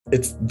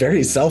it's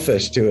very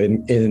selfish to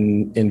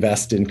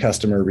invest in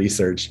customer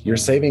research. You're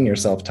saving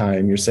yourself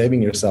time, you're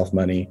saving yourself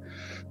money.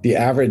 The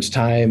average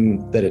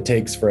time that it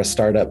takes for a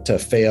startup to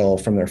fail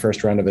from their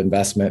first round of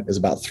investment is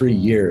about 3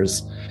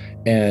 years.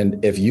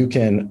 And if you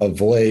can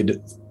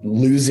avoid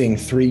losing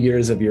 3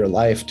 years of your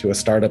life to a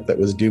startup that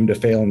was doomed to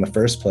fail in the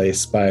first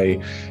place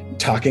by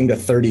talking to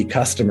 30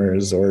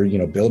 customers or,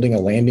 building a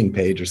landing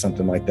page or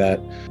something like that,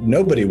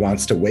 nobody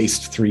wants to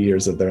waste 3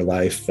 years of their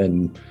life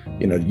and,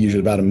 usually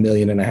about $1.5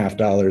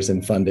 million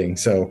in funding.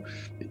 So,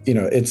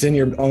 it's in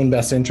your own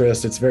best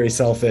interest. It's very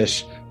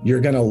selfish. You're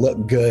going to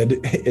look good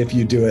if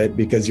you do it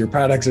because your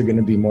products are going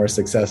to be more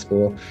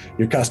successful.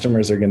 Your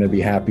customers are going to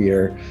be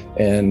happier,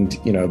 and,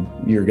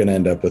 you're going to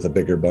end up with a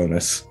bigger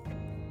bonus.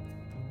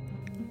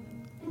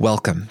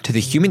 Welcome to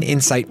the Human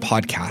Insight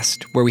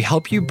Podcast, where we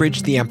help you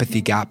bridge the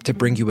empathy gap to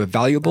bring you a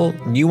valuable,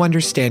 new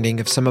understanding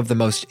of some of the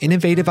most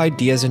innovative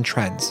ideas and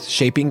trends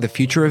shaping the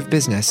future of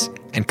business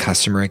and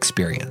customer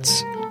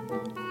experience.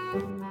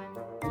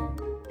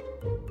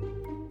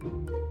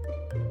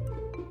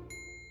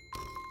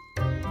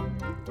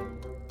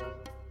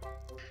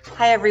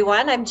 Hi,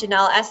 everyone. I'm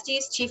Janelle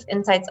Estes, Chief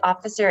Insights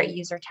Officer at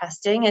User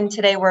Testing, and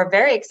today we're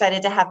very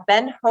excited to have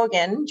Ben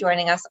Hoggan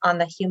joining us on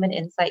the Human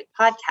Insight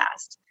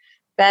Podcast.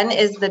 Ben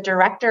is the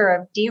Director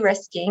of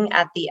De-risking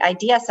at the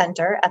Idea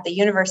Center at the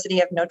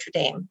University of Notre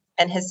Dame,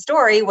 and his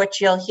story,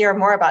 which you'll hear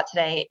more about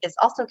today, is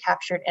also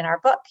captured in our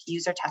book,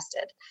 User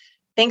Tested.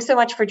 Thanks so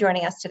much for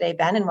joining us today,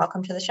 Ben, and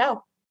welcome to the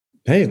show.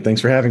 Hey,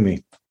 thanks for having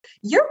me.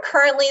 You're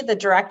currently the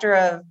Director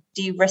of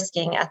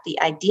De-risking at the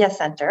Idea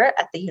Center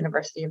at the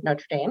University of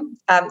Notre Dame.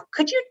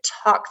 Could you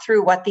talk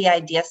through what the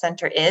Idea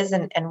Center is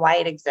and why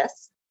it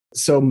exists?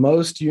 So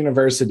most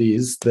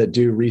universities that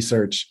do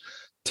research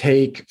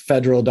take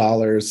federal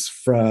dollars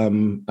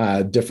from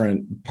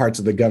different parts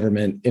of the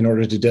government in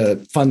order to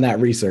fund that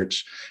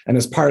research. And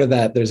as part of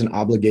that, there's an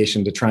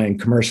obligation to try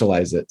and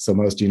commercialize it. So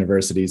most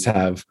universities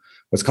have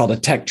what's called a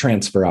tech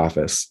transfer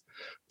office.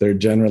 They're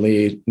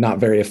generally not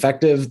very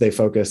effective. They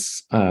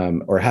focus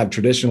or have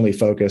traditionally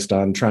focused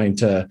on trying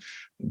to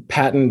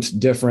patent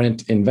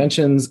different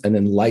inventions and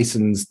then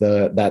license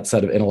that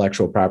set of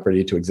intellectual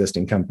property to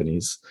existing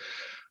companies.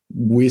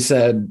 We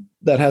said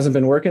that hasn't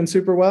been working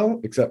super well,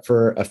 except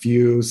for a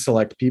few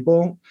select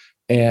people.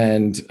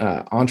 And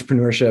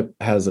entrepreneurship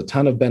has a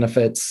ton of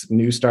benefits.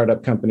 New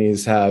startup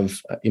companies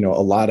have, a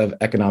lot of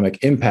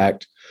economic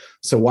impact.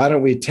 So why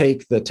don't we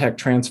take the tech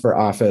transfer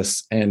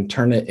office and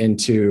turn it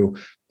into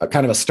a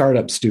kind of a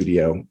startup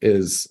studio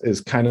is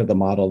kind of the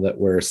model that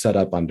we're set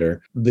up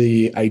under.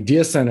 The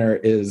Idea Center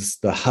is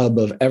the hub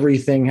of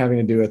everything having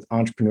to do with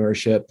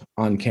entrepreneurship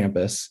on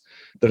campus.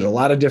 There's a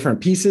lot of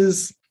different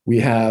pieces. We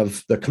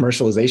have the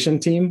commercialization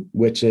team,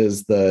 which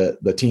is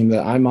the team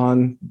that I'm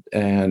on.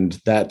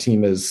 And that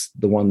team is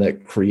the one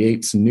that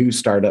creates new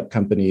startup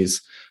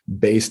companies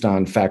based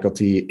on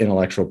faculty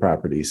intellectual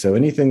property. So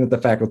anything that the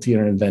faculty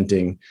are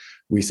inventing,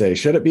 we say,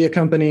 should it be a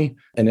company?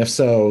 And if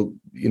so,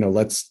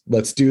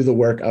 let's do the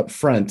work up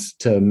front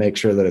to make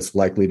sure that it's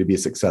likely to be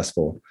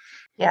successful.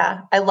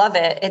 Yeah, I love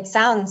it. It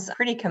sounds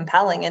pretty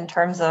compelling in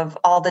terms of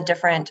all the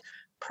different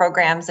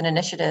programs and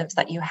initiatives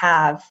that you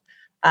have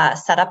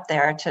set up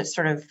there to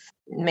sort of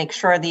make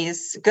sure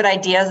these good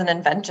ideas and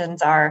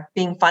inventions are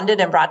being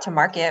funded and brought to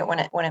market when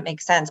it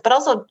makes sense, but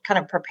also kind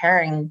of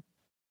preparing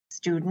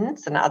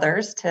students and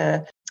others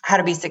to how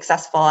to be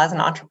successful as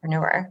an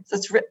entrepreneur. So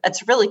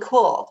it's really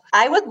cool.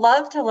 I would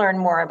love to learn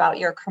more about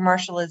your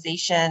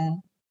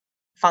commercialization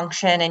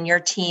function and your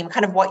team,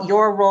 kind of what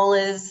your role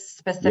is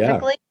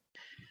specifically.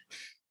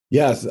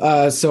 Yes.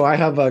 So I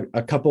have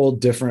a couple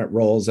different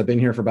roles. I've been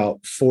here for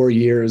about 4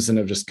 years and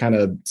have just kind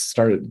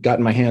of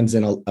gotten my hands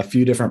in a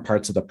few different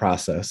parts of the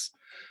process.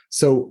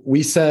 So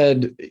we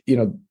said,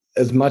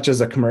 as much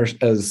as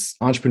as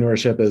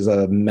entrepreneurship is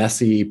a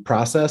messy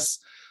process,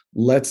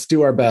 let's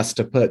do our best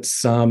to put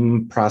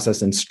some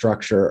process and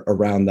structure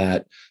around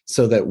that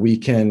so that we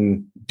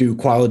can do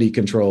quality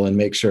control and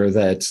make sure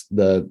that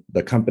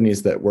the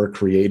companies that we're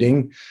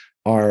creating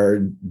are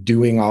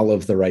doing all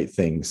of the right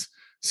things.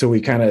 So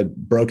we kind of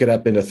broke it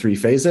up into 3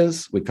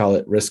 phases. We call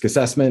it risk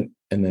assessment,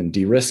 and then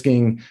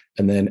de-risking,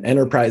 and then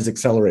enterprise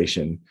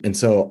acceleration. And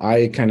so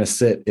I kind of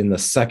sit in the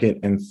second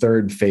and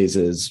third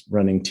phases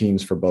running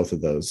teams for both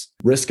of those.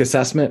 Risk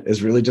assessment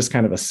is really just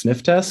kind of a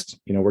sniff test.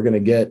 We're going to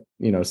get,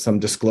 some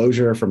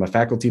disclosure from a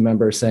faculty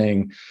member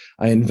saying,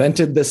 I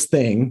invented this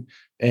thing.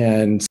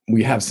 And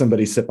we have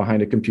somebody sit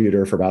behind a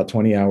computer for about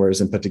 20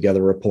 hours and put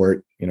together a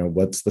report,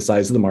 what's the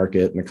size of the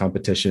market and the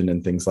competition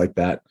and things like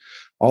that.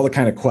 All the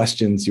kind of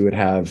questions you would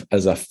have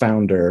as a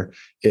founder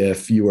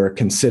if you were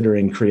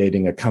considering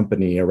creating a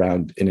company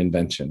around an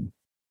invention.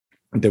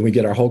 And then we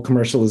get our whole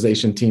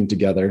commercialization team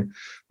together.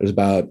 There's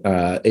about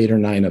 8 or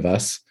 9 of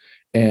us.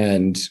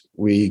 And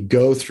we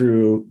go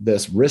through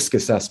this risk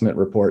assessment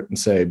report and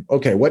say,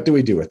 okay, what do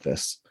we do with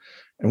this?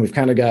 And we've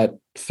kind of got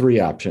 3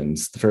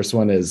 options. The first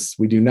one is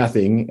we do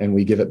nothing and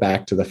we give it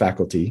back to the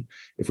faculty.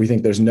 If we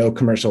think there's no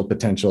commercial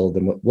potential,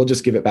 then we'll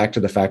just give it back to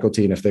the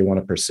faculty. And if they want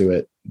to pursue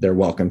it, they're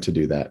welcome to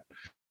do that.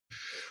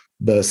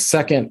 The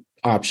second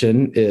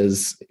option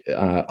is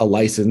a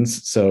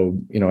license. So,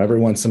 every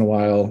once in a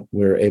while,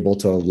 we're able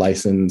to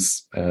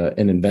license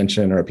an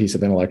invention or a piece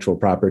of intellectual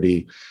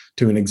property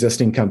to an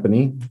existing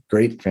company.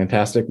 Great,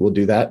 fantastic. We'll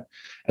do that.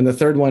 And the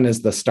third one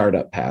is the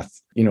startup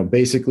path.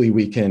 Basically,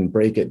 we can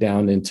break it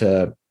down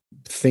into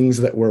things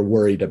that we're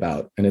worried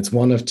about. And it's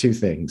one of two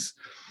things.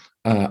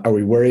 Are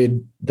we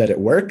worried that it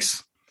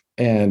works?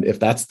 And if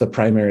that's the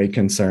primary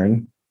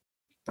concern,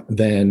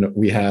 then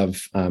we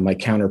have my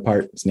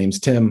counterpart. His name's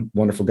Tim,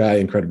 wonderful guy,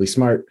 incredibly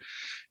smart.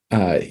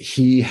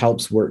 He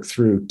helps work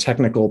through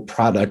technical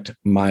product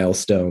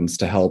milestones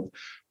to help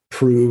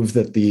prove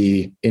that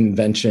the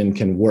invention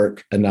can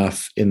work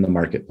enough in the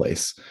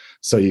marketplace.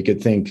 So you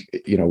could think,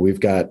 we've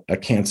got a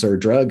cancer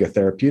drug, a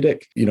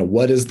therapeutic,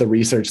 what is the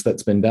research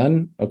that's been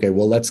done? Okay,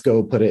 well, let's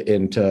go put it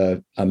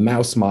into a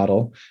mouse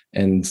model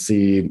and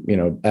see,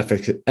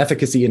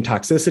 efficacy and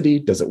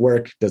toxicity. Does it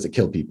work? Does it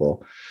kill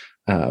people?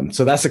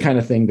 So that's the kind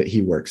of thing that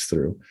he works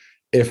through.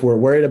 If we're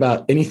worried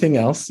about anything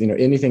else,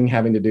 anything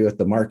having to do with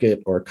the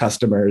market or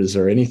customers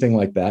or anything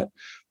like that,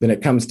 then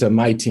it comes to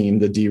my team,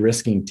 the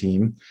de-risking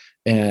team,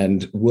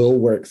 and we'll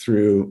work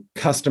through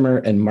customer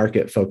and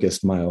market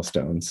focused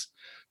milestones.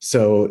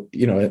 So,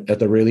 at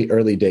the really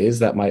early days,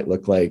 that might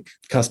look like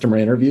customer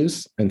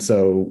interviews. And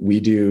so we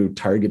do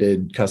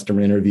targeted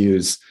customer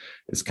interviews.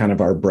 It's kind of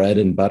our bread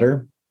and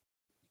butter.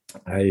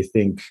 I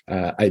think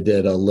I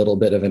did a little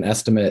bit of an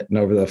estimate, and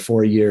over the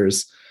 4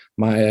 years,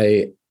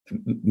 me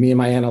and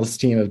my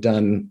analyst team have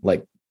done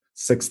like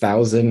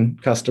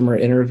 6,000 customer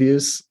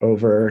interviews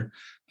over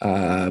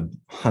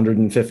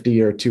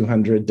 150 or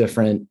 200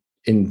 different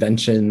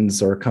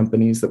inventions or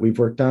companies that we've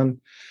worked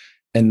on.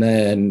 And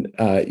then,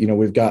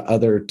 we've got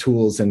other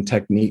tools and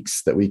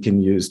techniques that we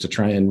can use to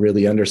try and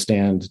really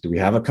understand, do we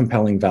have a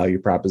compelling value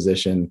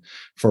proposition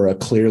for a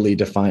clearly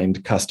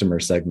defined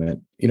customer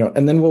segment?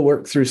 And then we'll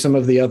work through some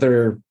of the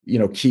other,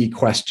 key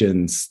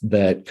questions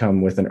that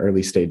come with an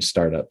early stage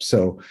startup.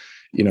 So,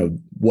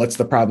 what's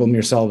the problem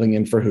you're solving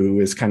and for who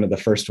is kind of the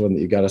first one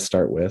that you got to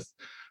start with.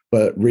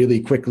 But really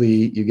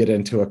quickly, you get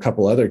into a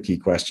couple other key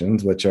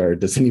questions, which are,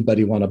 does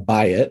anybody want to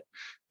buy it?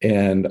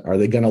 And are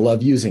they going to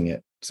love using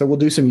it? So we'll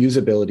do some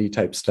usability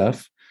type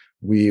stuff.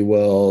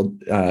 We'll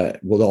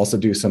also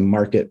do some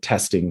market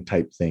testing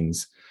type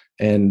things.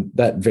 And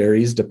that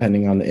varies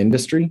depending on the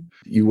industry.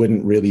 You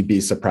wouldn't really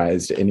be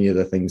surprised at any of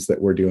the things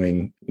that we're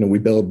doing. We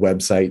build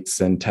websites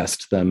and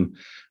test them,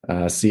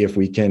 see if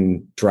we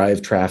can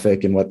drive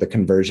traffic and what the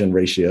conversion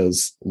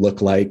ratios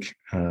look like,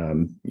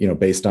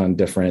 based on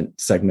different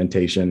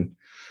segmentation.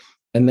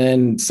 And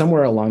then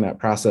somewhere along that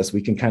process,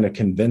 we can kind of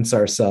convince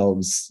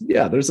ourselves,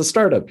 yeah, there's a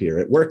startup here.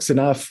 It works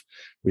enough.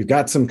 We've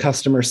got some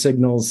customer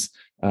signals.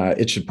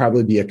 It should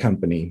probably be a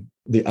company.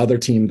 The other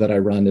team that I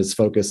run is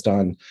focused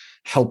on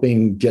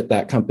helping get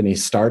that company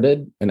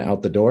started and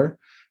out the door.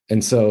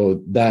 And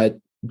so that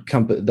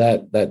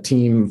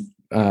team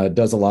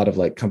does a lot of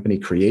like company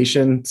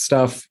creation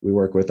stuff. We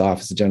work with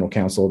Office of General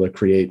Counsel to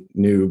create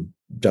new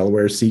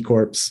Delaware C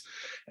Corps.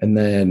 And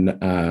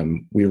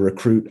then we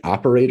recruit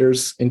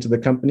operators into the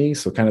company.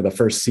 So kind of the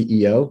first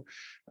CEO.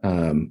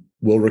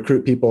 We'll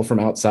recruit people from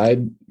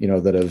outside,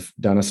 that have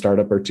done a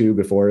startup or two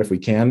before if we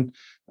can.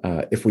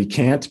 If we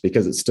can't,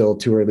 because it's still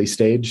too early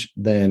stage,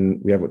 then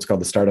we have what's called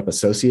the Startup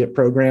Associate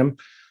Program,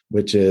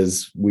 which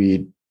is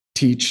we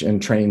teach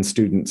and train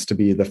students to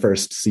be the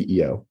first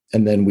CEO.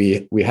 And then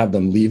we have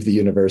them leave the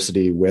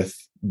university with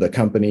the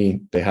company.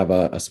 They have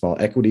a small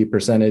equity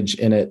percentage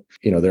in it.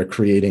 They're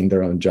creating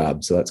their own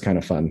job. So that's kind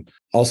of fun.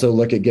 Also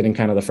look at getting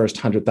kind of the first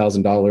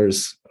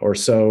 $100,000 or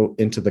so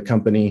into the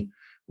company.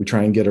 We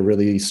try and get a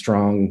really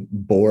strong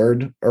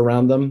board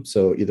around them.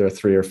 So either a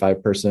 3 or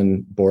 5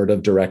 person board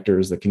of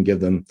directors that can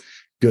give them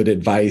good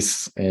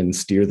advice and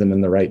steer them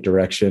in the right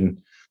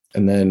direction.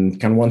 And then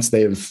kind of once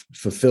they've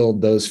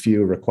fulfilled those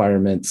few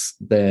requirements,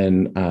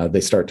 then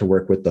they start to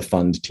work with the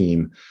fund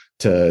team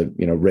to,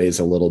 raise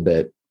a little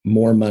bit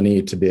more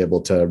money to be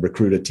able to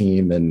recruit a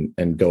team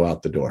and go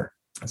out the door.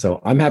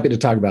 So I'm happy to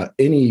talk about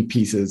any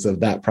pieces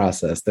of that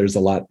process. There's a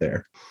lot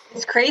there.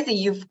 It's crazy.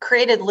 You've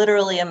created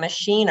literally a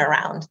machine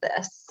around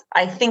this.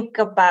 I think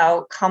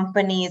about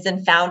companies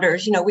and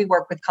founders. We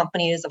work with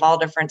companies of all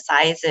different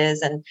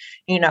sizes, and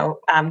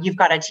you've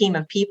got a team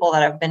of people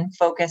that have been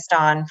focused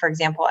on, for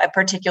example, a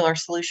particular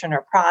solution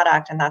or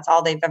product, and that's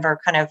all they've ever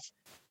kind of,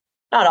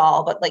 not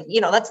all, but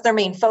that's their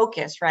main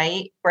focus,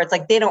 right? Where it's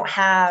like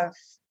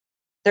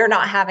they're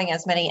not having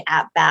as many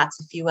at bats,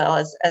 if you will,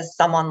 as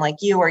someone like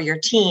you or your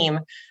team.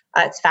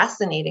 It's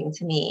fascinating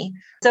to me.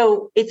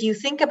 So if you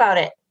think about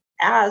it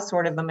as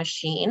sort of a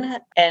machine,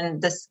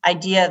 and this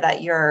idea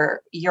that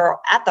you're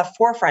at the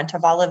forefront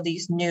of all of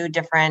these new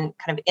different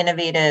kind of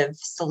innovative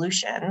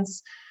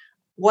solutions,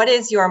 what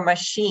is your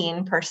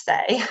machine per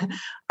se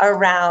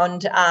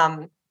around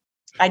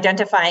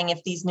identifying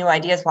if these new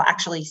ideas will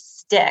actually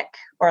stick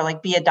or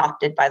like be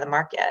adopted by the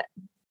market?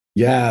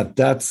 Yeah,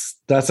 that's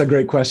a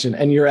great question.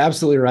 And you're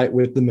absolutely right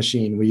with the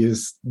machine. We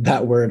use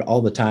that word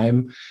all the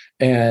time.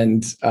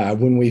 And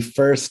when we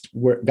first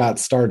got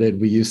started,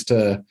 we used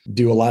to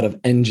do a lot of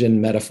engine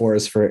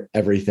metaphors for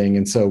everything.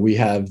 And so we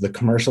have the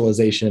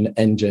commercialization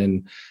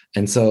engine.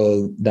 And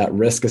so that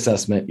risk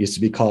assessment used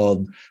to be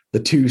called the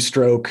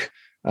 2-stroke.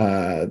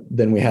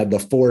 Then we had the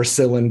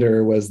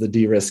 4-cylinder was the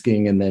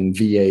de-risking, and then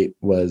V8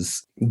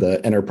 was the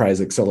enterprise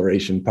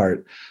acceleration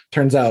part.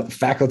 Turns out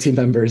faculty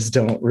members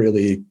don't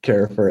really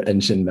care for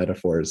engine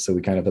metaphors, so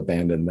we kind of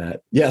abandoned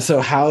that. Yeah.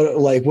 So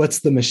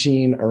what's the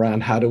machine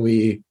around how do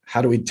we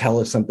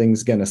tell if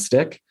something's going to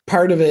stick?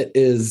 Part of it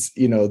is,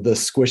 the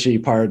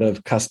squishy part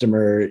of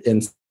customer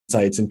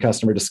insights and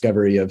customer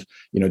discovery of,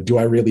 do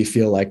I really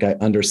feel like I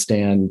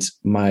understand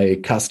my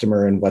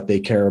customer and what they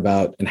care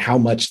about and how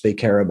much they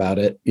care about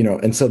it,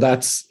 and so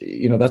that's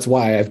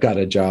why I've got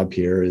a job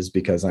here, is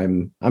because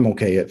I'm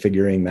okay at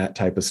figuring that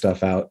type of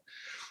stuff out.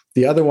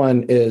 The other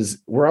one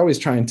is we're always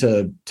trying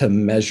to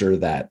measure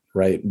that,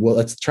 right? Well,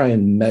 let's try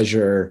and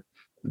measure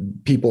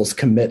people's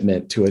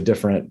commitment to a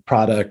different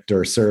product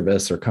or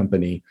service or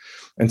company.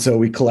 And so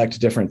we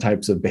collect different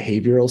types of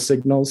behavioral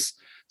signals.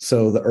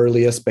 So the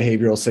earliest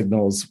behavioral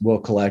signals we'll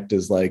collect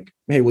is like,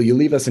 hey, will you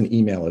leave us an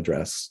email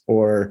address?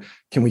 Or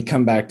can we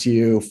come back to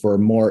you for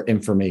more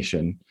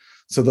information?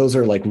 So those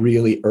are like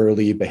really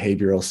early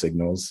behavioral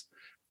signals.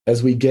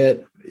 As we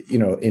get,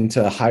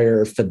 into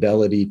higher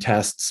fidelity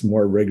tests,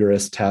 more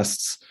rigorous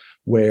tests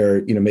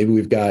where, maybe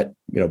we've got,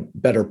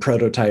 better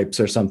prototypes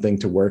or something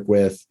to work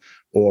with,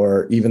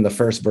 or even the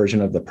first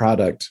version of the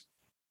product,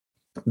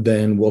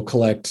 then we'll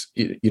collect,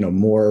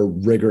 more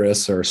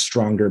rigorous or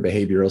stronger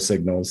behavioral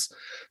signals.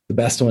 The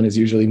best one is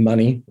usually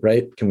money,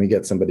 right? Can we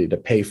get somebody to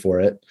pay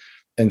for it?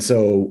 And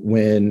so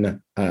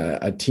when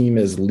a team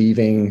is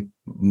leaving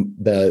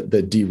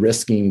the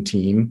de-risking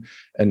team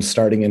and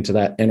starting into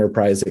that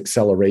enterprise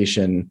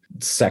acceleration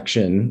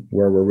section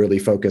where we're really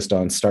focused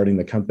on starting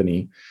the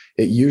company,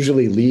 it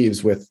usually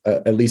leaves with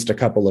at least a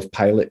couple of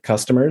pilot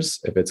customers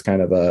if it's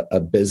kind of a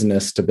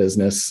business to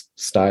business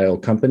style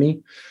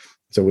company.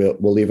 So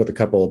we'll leave with a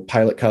couple of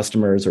pilot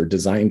customers or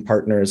design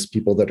partners,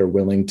 people that are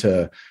willing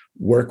to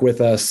work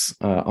with us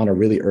on a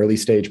really early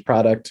stage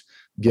product,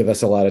 give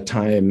us a lot of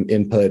time,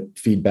 input,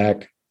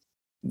 feedback.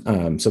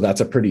 So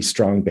that's a pretty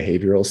strong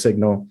behavioral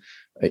signal.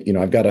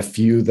 I've got a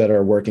few that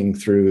are working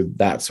through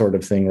that sort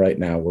of thing right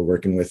now. We're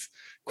working with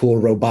cool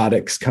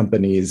robotics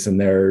companies,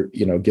 and they're,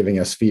 giving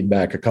us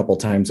feedback a couple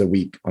times a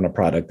week on a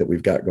product that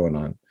we've got going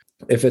on.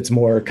 If it's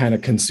more kind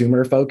of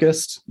consumer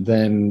focused,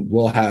 then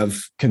we'll have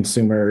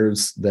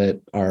consumers that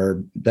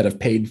have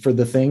paid for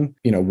the thing.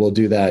 We'll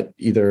do that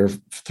either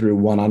through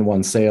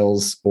one-on-one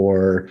sales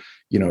or,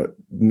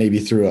 maybe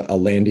through a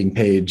landing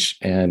page,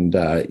 and,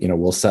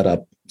 we'll set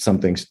up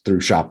something through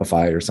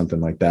Shopify or something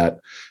like that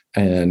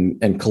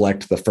and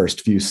collect the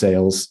first few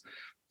sales.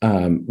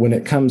 When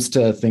it comes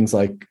to things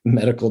like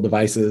medical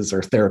devices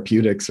or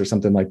therapeutics or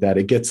something like that,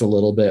 it gets a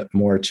little bit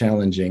more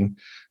challenging.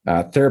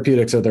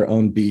 Therapeutics are their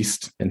own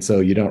beast. And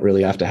so you don't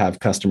really have to have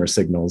customer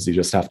signals. You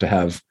just have to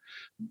have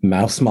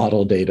mouse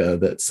model data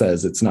that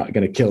says it's not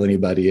going to kill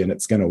anybody and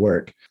it's going to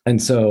work.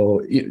 And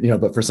so,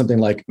 but for something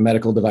like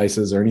medical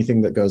devices or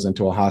anything that goes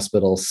into a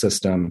hospital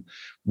system,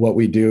 what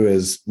we do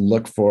is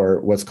look for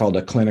what's called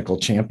a clinical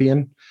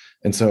champion.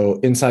 And so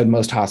inside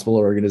most hospital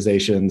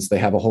organizations, they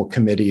have a whole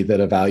committee that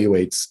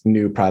evaluates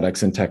new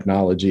products and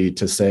technology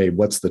to say,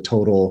 what's the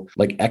total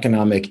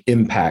economic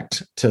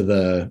impact to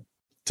the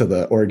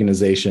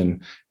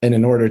organization. And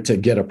in order to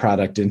get a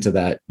product into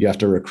that, you have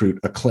to recruit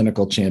a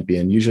clinical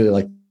champion,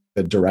 usually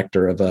the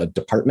director of a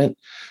department,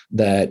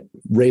 that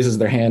raises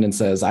their hand and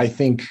says, I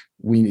think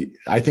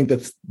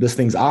that this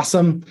thing's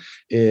awesome.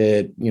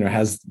 It,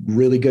 has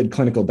really good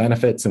clinical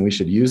benefits and we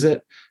should use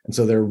it. And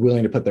so they're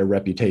willing to put their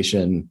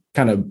reputation,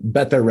 kind of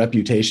bet their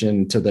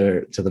reputation to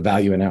the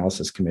value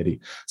analysis committee.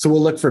 So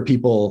we'll look for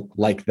people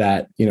like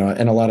that,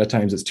 and a lot of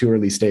times it's too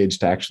early stage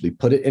to actually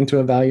put it into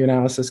a value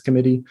analysis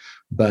committee.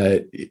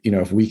 But,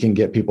 if we can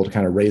get people to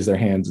kind of raise their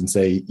hands and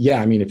say,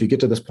 yeah, if you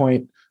get to this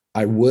point,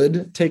 I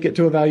would take it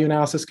to a value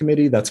analysis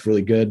committee. That's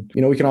really good.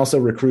 We can also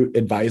recruit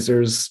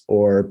advisors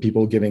or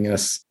people giving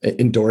us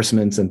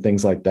endorsements and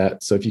things like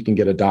that. So if you can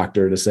get a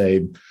doctor to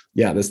say,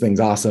 yeah, this thing's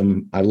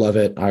awesome, I love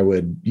it, I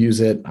would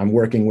use it, I'm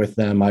working with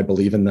them, I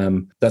believe in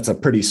them, that's a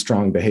pretty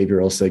strong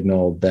behavioral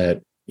signal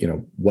that,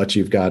 what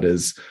you've got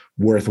is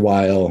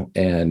worthwhile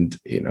and,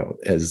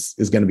 is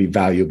going to be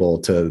valuable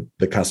to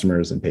the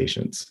customers and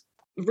patients.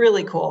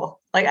 Really cool.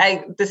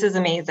 This is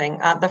amazing.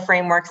 The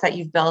frameworks that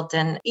you've built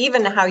and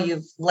even how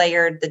you've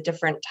layered the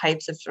different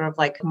types of sort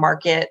of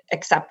market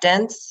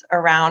acceptance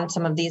around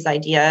some of these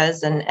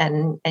ideas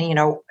and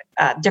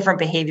different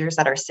behaviors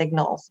that are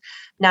signals.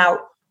 Now,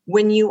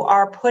 when you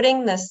are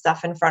putting this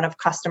stuff in front of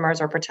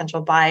customers or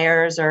potential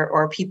buyers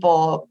or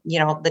people,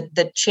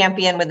 the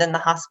champion within the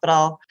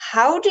hospital,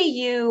 how do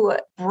you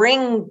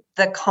bring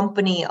the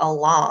company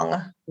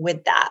along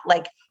with that?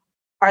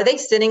 Are they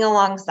sitting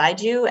alongside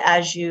you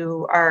as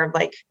you are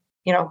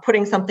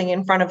putting something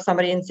in front of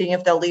somebody and seeing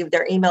if they'll leave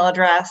their email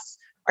address?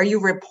 Are you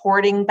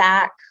reporting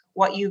back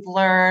what you've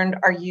learned?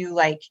 Are you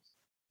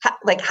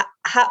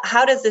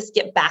how does this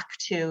get back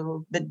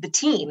to the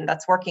team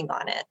that's working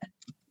on it?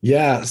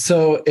 Yeah,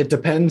 so it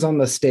depends on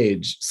the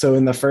stage. So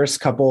in the first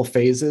couple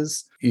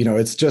phases,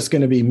 it's just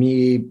going to be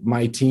me,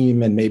 my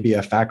team, and maybe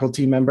a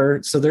faculty member.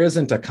 So there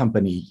isn't a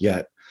company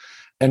yet.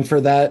 And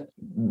for that,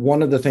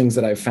 one of the things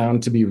that I've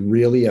found to be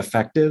really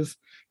effective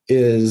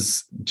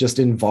is just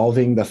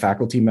involving the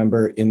faculty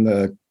member in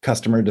the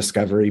customer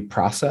discovery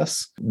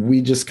process.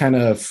 We just kind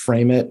of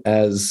frame it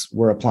as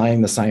we're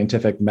applying the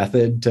scientific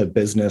method to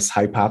business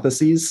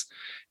hypotheses.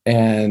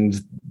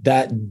 And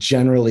that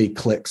generally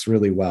clicks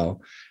really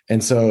well.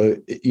 And so,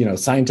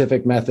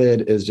 scientific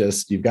method is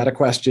just, you've got a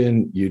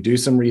question, you do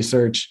some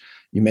research,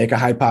 you make a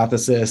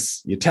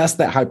hypothesis, you test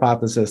that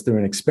hypothesis through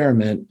an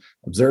experiment,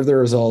 observe the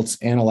results,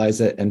 analyze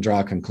it, and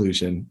draw a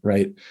conclusion,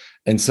 right?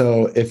 And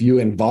so if you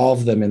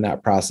involve them in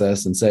that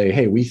process and say,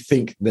 hey, we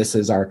think this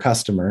is our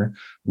customer,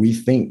 we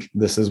think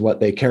this is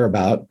what they care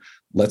about,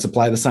 let's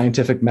apply the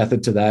scientific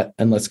method to that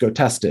and let's go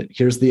test it.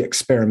 Here's the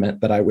experiment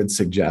that I would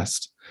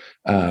suggest.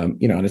 And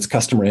it's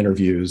customer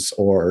interviews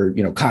or,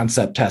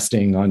 concept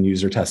testing on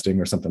user testing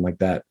or something like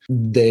that.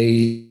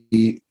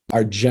 They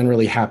are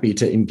generally happy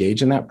to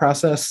engage in that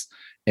process,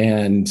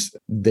 and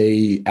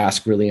they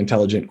ask really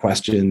intelligent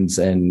questions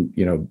and,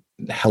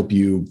 help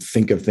you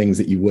think of things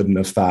that you wouldn't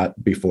have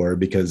thought before,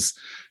 because,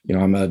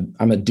 I'm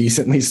a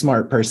decently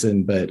smart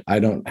person, but I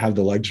don't have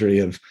the luxury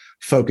of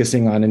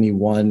focusing on any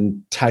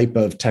one type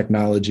of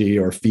technology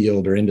or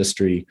field or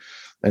industry.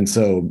 And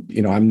so,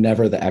 I'm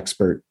never the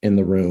expert in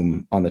the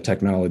room on the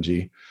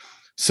technology.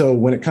 So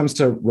when it comes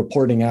to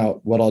reporting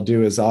out, what I'll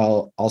do is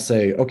I'll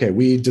say, okay,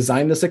 we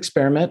designed this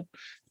experiment,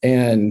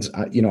 and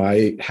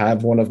I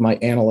have one of my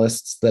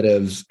analysts that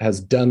has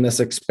done this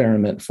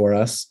experiment for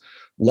us.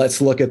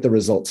 Let's look at the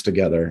results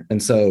together.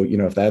 And so,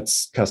 if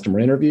that's customer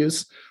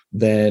interviews,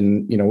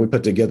 then, we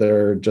put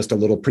together just a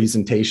little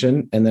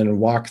presentation and then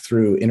walk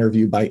through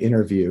interview by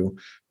interview.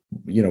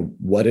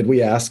 What did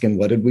we ask and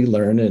what did we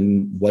learn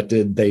and what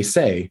did they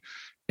say?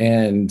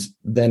 And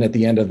then at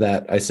the end of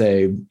that, I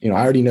say, I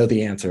already know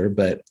the answer,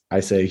 but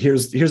I say,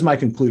 here's my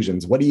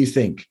conclusions. What do you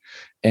think?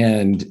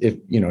 And if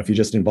you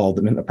just involve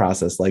them in the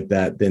process like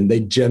that, then they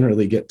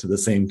generally get to the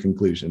same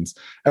conclusions.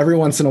 Every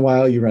once in a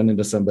while, you run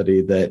into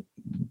somebody that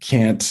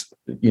can't,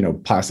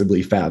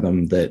 possibly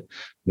fathom that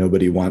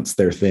nobody wants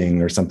their thing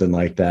or something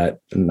like that.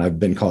 And I've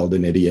been called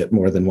an idiot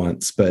more than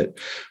once. But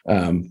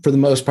for the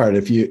most part,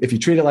 if you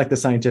treat it like the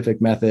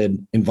scientific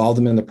method, involve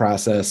them in the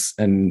process,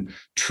 and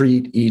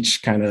treat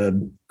each kind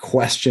of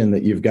question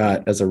that you've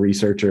got as a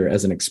researcher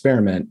as an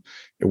experiment,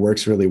 it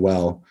works really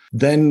well.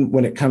 Then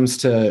when it comes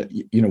to,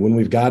 when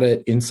we've got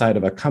it inside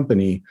of a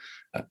company,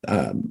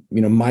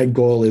 my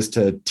goal is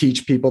to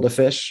teach people to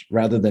fish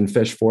rather than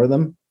fish for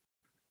them.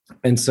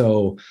 And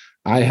so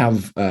I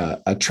have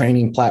a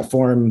training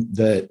platform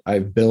that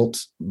I've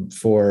built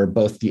for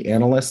both the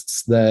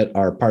analysts that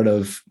are part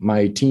of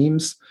my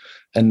teams,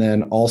 and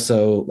then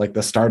also like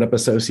the startup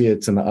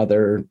associates and the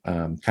other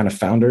kind of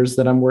founders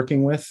that I'm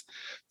working with,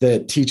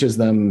 that teaches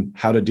them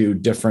how to do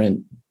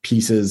different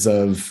pieces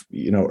of,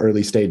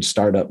 early stage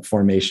startup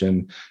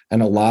formation.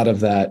 And a lot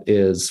of that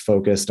is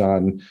focused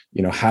on,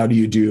 how do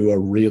you do a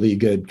really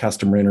good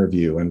customer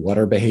interview, and what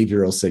are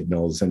behavioral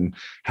signals, and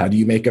how do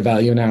you make a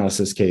value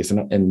analysis case,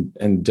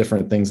 and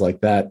different things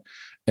like that.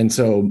 And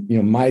so,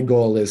 my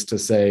goal is to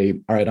say,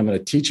 all right, I'm going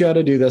to teach you how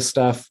to do this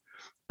stuff.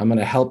 I'm going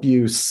to help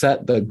you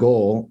set the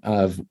goal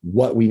of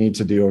what we need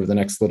to do over the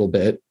next little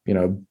bit,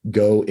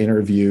 go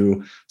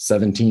interview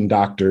 17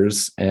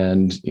 doctors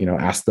and,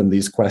 ask them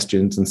these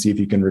questions and see if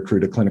you can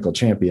recruit a clinical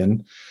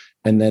champion.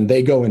 And then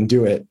they go and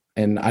do it.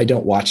 And I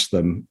don't watch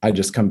them. I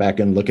just come back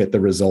and look at the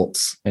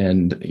results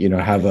and,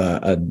 have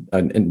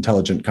an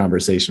intelligent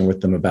conversation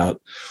with them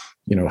about,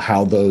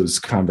 how those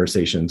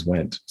conversations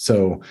went.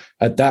 So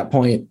at that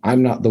point,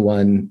 I'm not the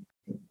one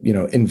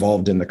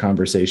involved in the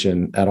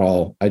conversation at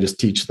all. I just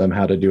teach them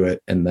how to do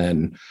it and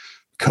then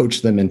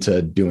coach them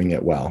into doing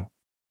it well.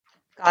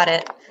 Got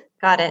it.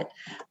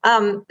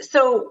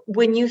 So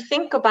when you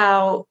think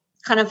about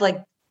kind of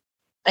like,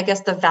 I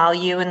guess, the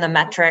value and the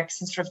metrics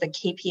and sort of the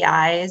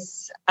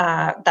KPIs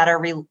that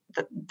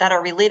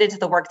are related to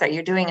the work that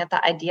you're doing at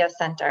the Idea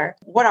Center,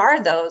 what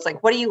are those?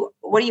 Like, what do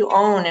you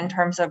own in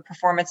terms of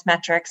performance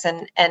metrics,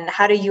 and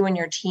how do you and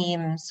your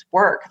team's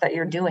work that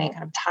you're doing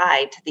kind of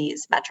tied to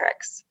these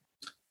metrics?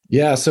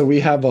 Yeah, so we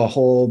have a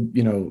whole,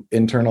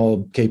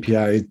 internal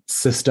KPI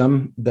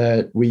system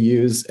that we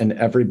use, and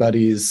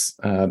everybody's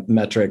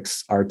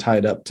metrics are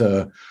tied up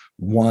to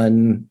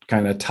one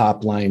kind of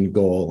top line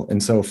goal.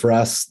 And so for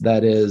us,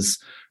 that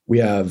is, we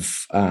have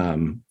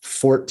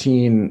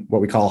 14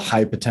 what we call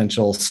high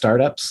potential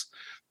startups.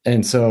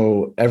 And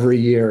so every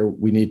year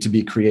we need to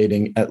be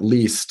creating at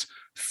least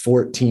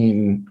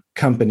 14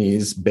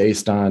 companies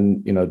based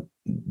on,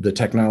 the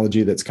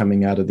technology that's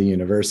coming out of the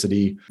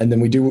university. And then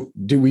we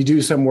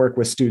do some work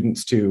with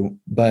students too,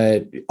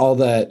 but all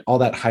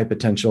that high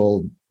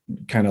potential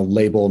kind of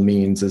label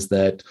means is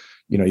that,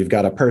 you've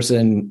got a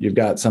person, you've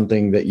got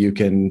something that you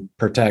can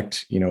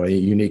protect, a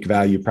unique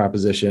value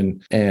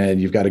proposition, and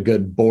you've got a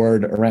good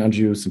board around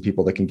you, some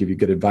people that can give you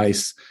good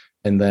advice,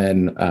 and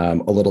then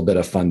a little bit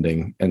of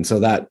funding. And so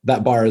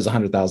that bar is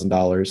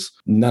 $100,000.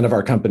 None of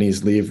our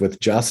companies leave with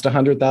just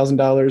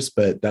 $100,000,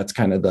 but that's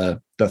kind of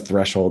the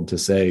threshold to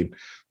say,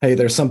 hey,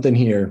 there's something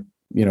here.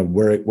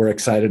 We're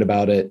excited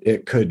about it.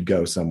 It could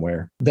go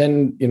somewhere.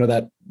 Then,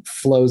 that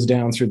flows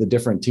down through the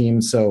different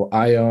teams. So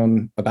I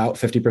own about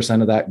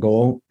 50% of that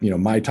goal.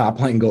 My top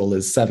line goal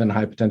is 7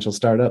 high potential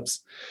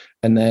startups.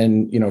 And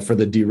then, for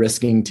the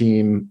de-risking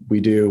team, we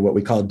do what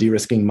we call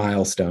de-risking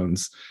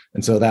milestones.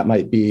 And so that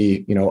might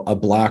be, a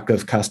block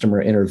of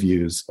customer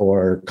interviews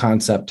or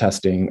concept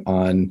testing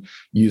on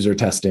user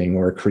testing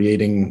or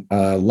creating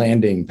a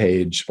landing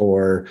page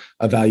or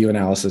a value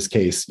analysis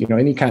case,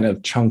 any kind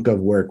of chunk of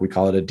work, we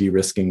call it a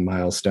de-risking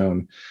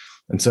milestone.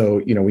 And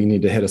so, we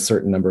need to hit a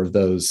certain number of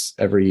those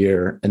every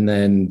year. And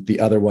then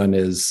the other one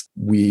is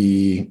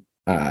we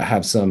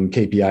have some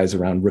KPIs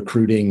around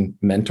recruiting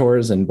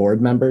mentors and board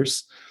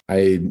members.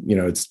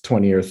 It's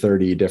 20 or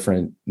 30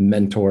 different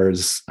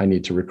mentors I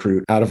need to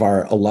recruit out of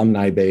our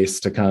alumni base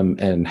to come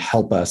and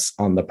help us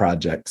on the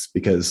projects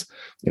because,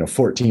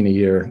 14 a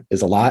year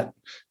is a lot.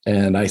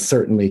 And I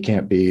certainly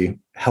can't be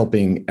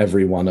helping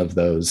every one of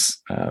those,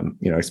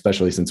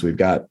 especially since we've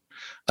got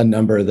a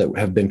number that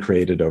have been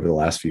created over the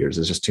last few years.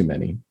 There's just too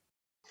many.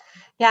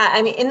 Yeah,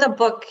 I mean, in the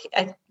book,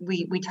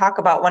 we talk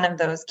about one of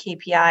those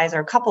KPIs, or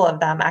a couple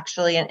of them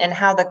actually, and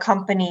how the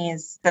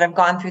companies that have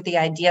gone through the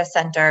Idea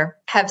Center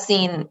have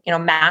seen,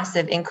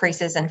 massive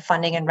increases in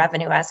funding and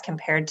revenue as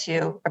compared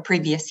to a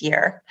previous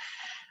year,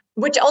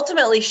 which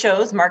ultimately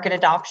shows market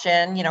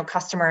adoption,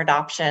 customer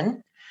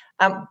adoption.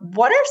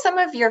 What are some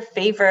of your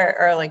favorite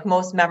or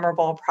most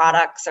memorable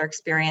products or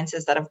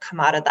experiences that have come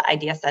out of the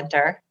Idea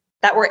Center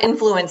that were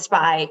influenced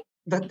by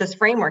this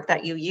framework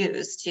that you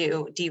use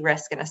to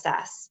de-risk and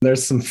assess?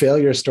 There's some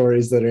failure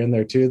stories that are in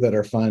there too that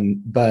are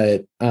fun,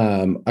 but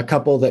a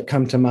couple that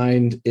come to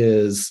mind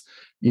is,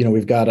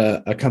 we've got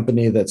a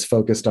company that's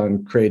focused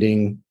on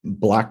creating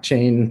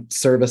blockchain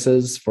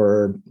services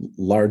for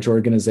large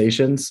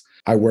organizations.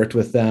 I worked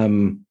with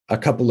them a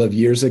couple of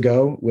years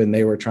ago when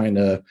they were trying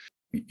to,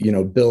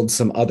 build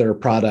some other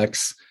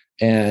products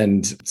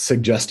and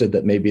suggested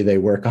that maybe they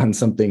work on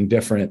something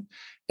different.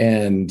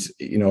 And,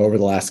 over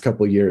the last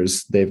couple of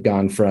years, they've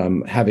gone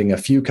from having a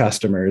few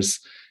customers,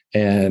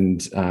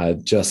 and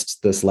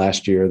just this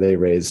last year, they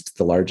raised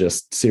the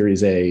largest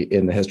Series A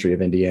in the history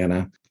of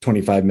Indiana,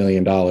 $25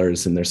 million.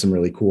 And there's some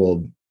really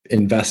cool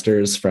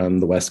investors from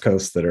the West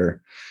Coast that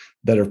are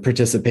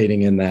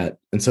participating in that.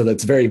 And so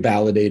that's very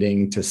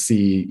validating to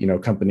see,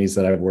 companies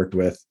that I've worked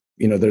with.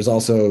 There's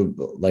also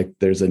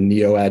there's a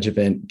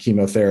neoadjuvant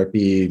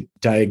chemotherapy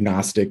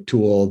diagnostic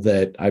tool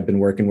that I've been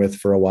working with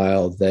for a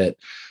while that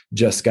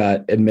just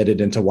got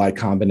admitted into Y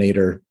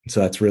Combinator. So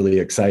that's really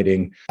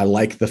exciting. I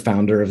like the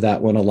founder of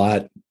that one a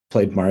lot.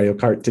 Played Mario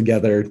Kart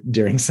together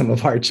during some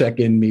of our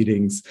check-in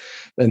meetings.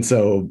 And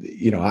so,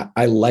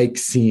 I like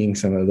seeing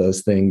some of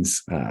those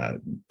things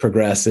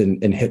progress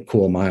and hit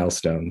cool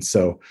milestones.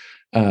 So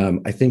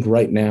I think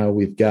right now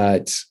we've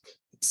got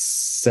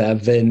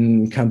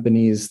 7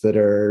 companies that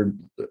are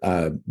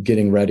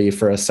getting ready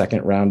for a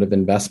second round of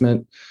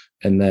investment.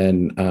 And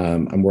then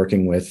I'm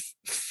working with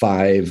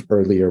 5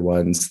 earlier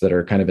ones that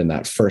are kind of in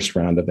that first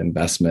round of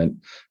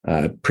investment,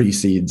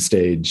 pre-seed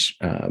stage.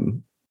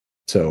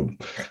 So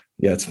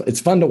yeah, it's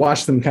fun to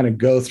watch them kind of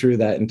go through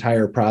that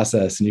entire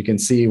process. And you can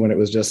see when it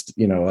was just,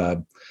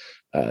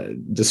 a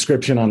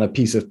description on a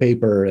piece of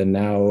paper, and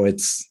now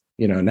it's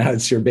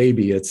your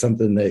baby. It's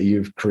something that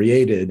you've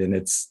created, and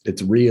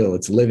it's real,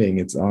 it's living,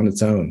 it's on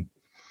its own.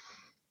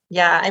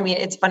 Yeah, I mean,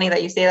 it's funny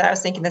that you say that. I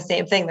was thinking the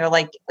same thing. They're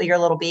like your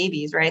little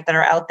babies, right, that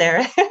are out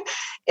there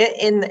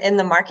in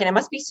the market. It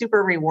must be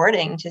super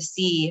rewarding to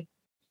see,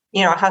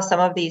 how some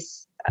of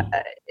these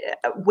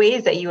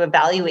ways that you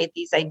evaluate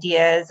these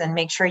ideas and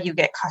make sure you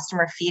get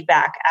customer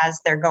feedback as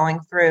they're going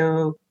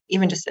through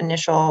even just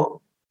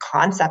initial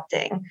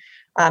concepting,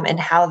 and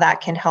how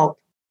that can help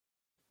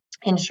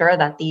ensure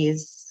that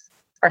these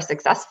are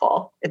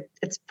successful.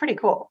 It's pretty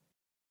cool.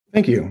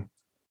 Thank you.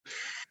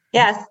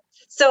 Yes.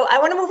 So I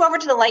want to move over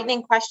to the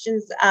lightning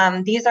questions.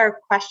 These are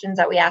questions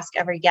that we ask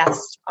every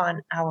guest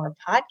on our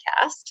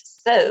podcast.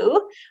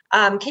 So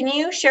can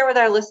you share with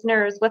our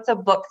listeners what's a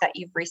book that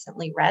you've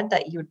recently read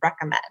that you would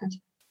recommend?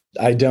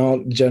 I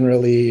don't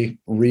generally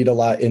read a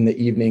lot in the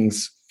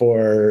evenings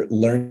for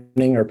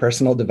learning or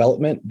personal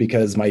development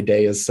because my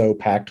day is so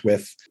packed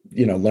with,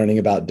 learning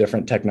about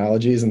different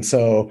technologies. And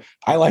so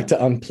I like to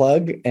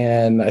unplug.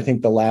 And I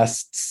think the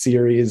last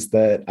series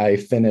that I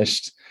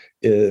finished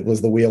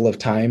was the Wheel of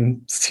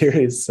Time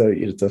series. So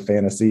it's a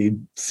fantasy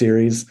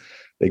series.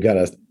 They got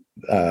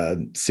a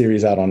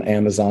series out on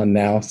Amazon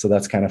now. So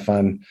that's kind of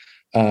fun.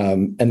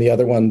 And the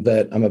other one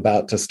that I'm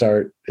about to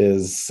start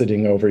is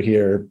sitting over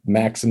here,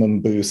 Maximum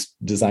Boost,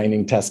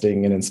 designing,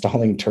 testing, and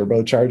installing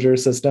turbocharger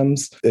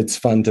systems. It's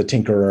fun to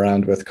tinker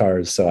around with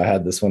cars. So I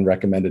had this one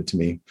recommended to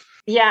me.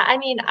 Yeah, I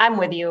mean, I'm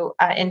with you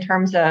in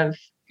terms of,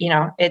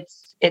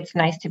 it's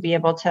nice to be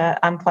able to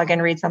unplug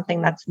and read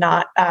something that's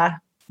not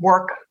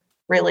work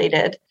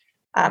related.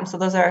 So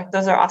those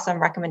are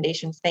awesome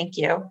recommendations. Thank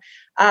you.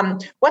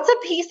 What's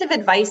a piece of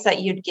advice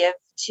that you'd give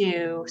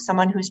to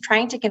someone who's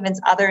trying to convince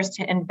others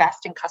to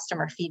invest in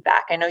customer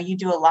feedback? I know you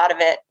do a lot of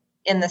it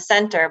in the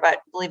center, but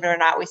believe it or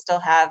not, we still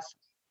have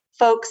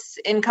folks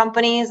in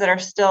companies that are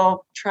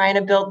still trying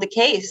to build the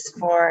case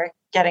for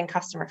getting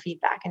customer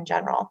feedback in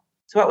general.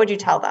 So what would you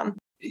tell them?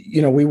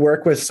 We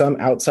work with some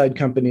outside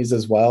companies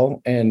as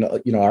well. And,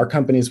 our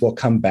companies will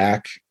come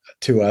back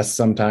to us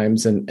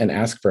sometimes and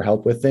ask for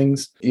help with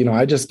things.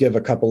 I just give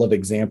a couple of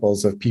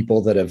examples of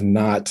people that have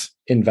not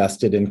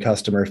invested in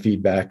customer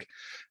feedback.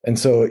 And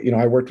so,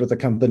 I worked with a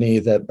company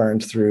that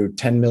burned through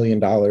 $10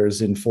 million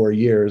in 4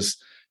 years.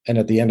 And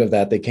at the end of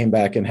that, they came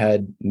back and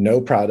had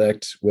no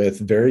product with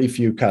very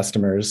few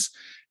customers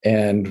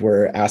and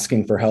were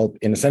asking for help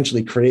in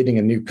essentially creating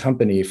a new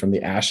company from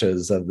the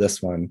ashes of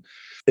this one.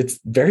 It's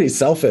very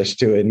selfish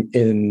to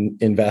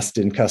invest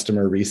in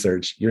customer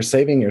research. You're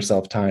saving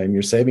yourself time.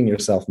 You're saving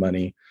yourself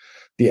money.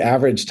 The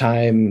average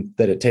time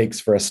that it takes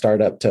for a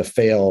startup to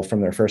fail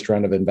from their first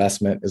round of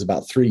investment is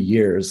about 3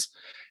 years.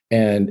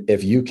 And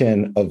if you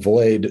can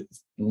avoid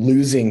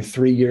losing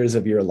 3 years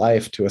of your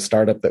life to a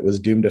startup that was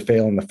doomed to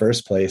fail in the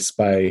first place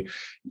by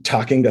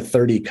talking to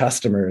 30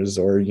 customers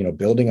or,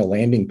 building a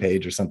landing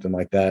page or something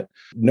like that,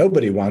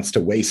 nobody wants to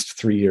waste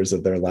 3 years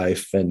of their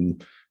life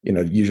and,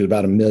 usually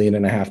about $1.5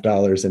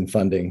 million in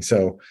funding.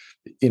 So,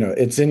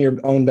 it's in your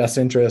own best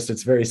interest.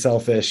 It's very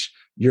selfish.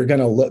 You're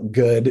going to look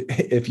good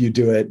if you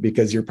do it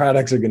because your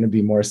products are going to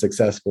be more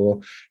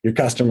successful. Your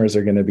customers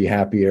are going to be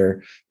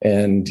happier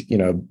and,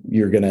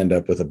 you're going to end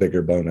up with a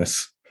bigger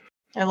bonus.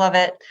 I love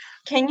it.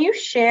 Can you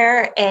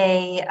share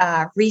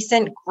a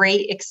recent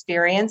great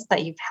experience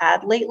that you've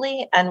had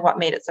lately and what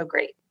made it so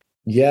great?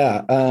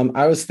 Yeah,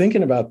 I was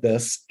thinking about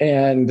this,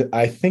 and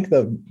I think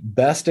the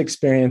best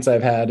experience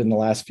I've had in the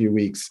last few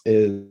weeks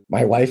is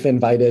my wife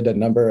invited a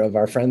number of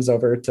our friends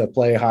over to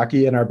play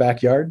hockey in our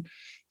backyard.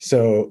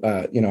 So,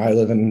 I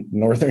live in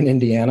northern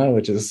Indiana,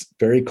 which is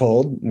very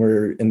cold.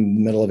 We're in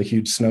the middle of a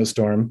huge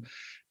snowstorm.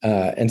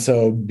 And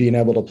so being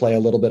able to play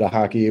a little bit of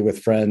hockey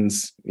with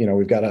friends,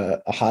 we've got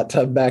a hot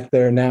tub back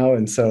there now.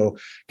 And so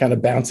kind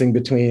of bouncing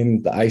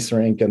between the ice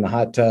rink and the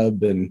hot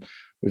tub, and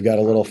we've got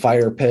a little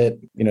fire pit,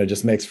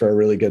 just makes for a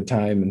really good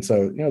time. And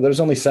so, there's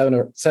only seven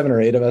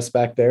or eight of us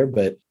back there,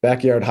 but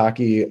backyard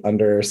hockey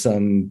under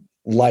some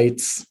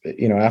lights,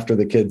 after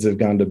the kids have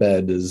gone to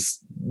bed was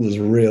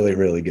really,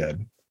 really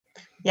good.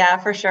 Yeah,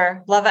 for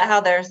sure. Love it how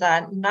there's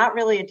not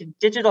really a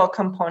digital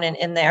component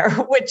in there,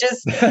 which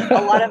is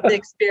a lot of the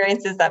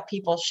experiences that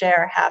people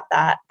share have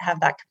that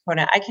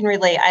component. I can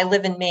relate. I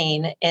live in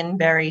Maine in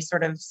very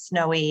sort of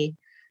snowy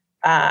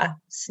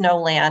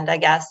snowland, I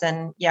guess.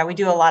 And yeah, we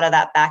do a lot of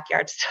that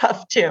backyard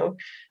stuff too.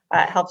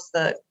 It helps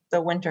the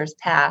winters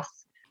pass.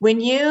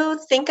 When you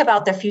think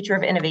about the future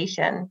of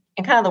innovation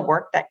and kind of the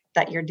work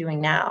that you're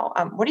doing now,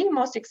 what are you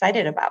most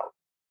excited about?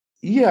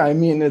 Yeah,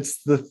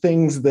 it's the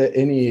things that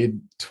any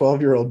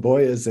 12-year-old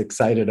boy is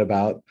excited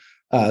about.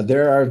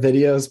 There are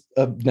videos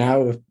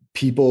of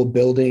people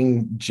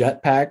building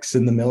jetpacks,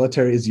 and the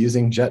military is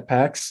using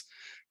jetpacks.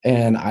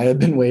 And I have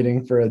been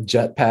waiting for a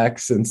jetpack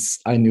since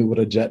I knew what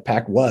a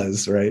jetpack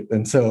was, right?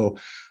 And so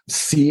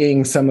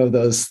seeing some of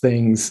those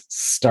things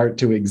start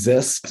to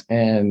exist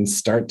and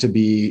start to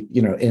be,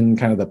 in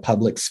kind of the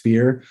public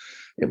sphere,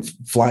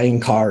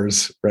 flying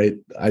cars, right?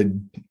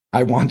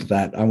 I want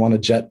that. I want a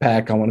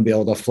jetpack. I want to be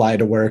able to fly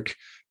to work.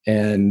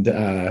 And,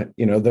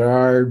 there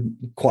are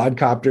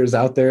quadcopters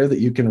out there that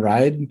you can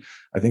ride.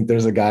 I think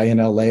there's a guy in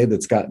LA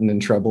that's gotten in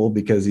trouble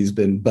because he's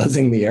been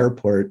buzzing the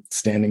airport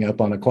standing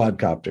up on a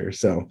quadcopter.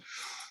 So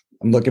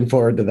I'm looking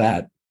forward to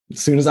that.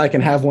 As soon as I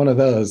can have one of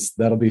those,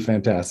 that'll be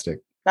fantastic.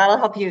 That'll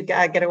help you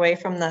get away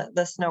from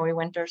the snowy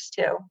winters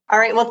too. All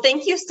right. Well,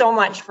 thank you so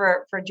much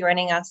for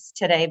joining us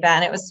today,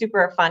 Ben. It was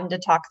super fun to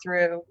talk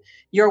through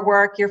your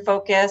work, your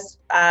focus,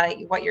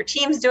 what your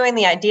team's doing,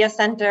 the Idea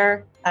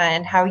Center,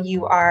 and how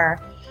you are,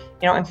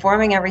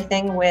 informing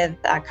everything with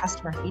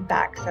customer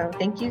feedback. So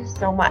thank you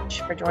so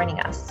much for joining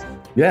us.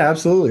 Yeah,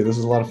 absolutely. This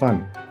is a lot of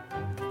fun.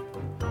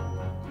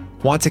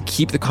 Want to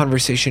keep the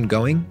conversation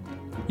going?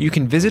 You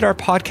can visit our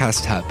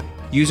podcast hub,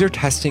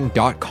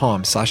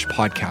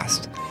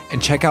 usertesting.com/podcast.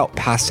 and check out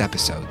past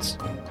episodes.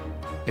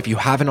 If you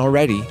haven't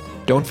already,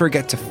 don't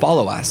forget to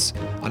follow us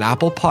on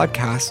Apple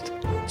Podcast,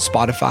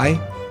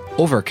 Spotify,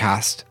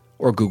 Overcast,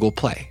 or Google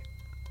Play,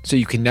 so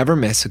you can never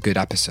miss a good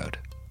episode.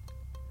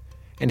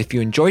 And if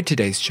you enjoyed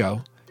today's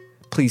show,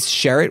 please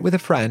share it with a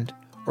friend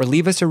or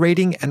leave us a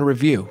rating and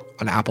review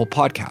on Apple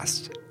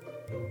Podcast.